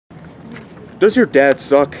Does your dad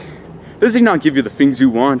suck? Does he not give you the things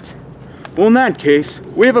you want? Well, in that case,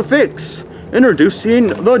 we have a fix. Introducing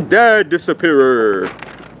the Dad Disapearer.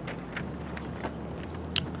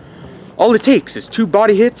 All it takes is 2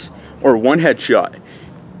 body hits or 1 headshot.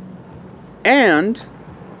 And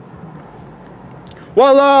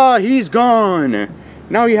voila, he's gone.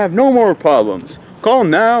 Now you have no more problems. Call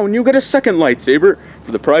now and you'll get a second lightsaber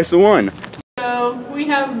for the price of 1. So we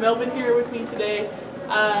have Melvin here with me today.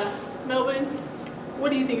 Melvin,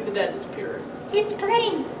 what do you think of the Dad Disapearer? It's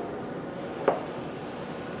great.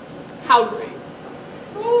 How great?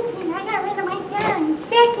 Amazing. I got rid of my dad in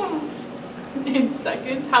seconds. In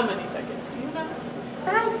seconds? How many seconds do you have?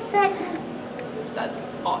 5 seconds. That's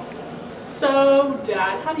awesome. So,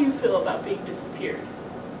 Dad, how do you feel about being disappeared?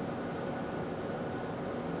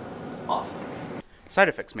 Awesome. Side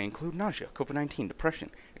effects may include nausea, COVID-19, depression,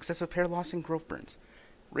 excessive hair loss and growth burns,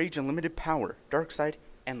 rage and limited power, dark side,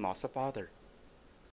 and loss of father.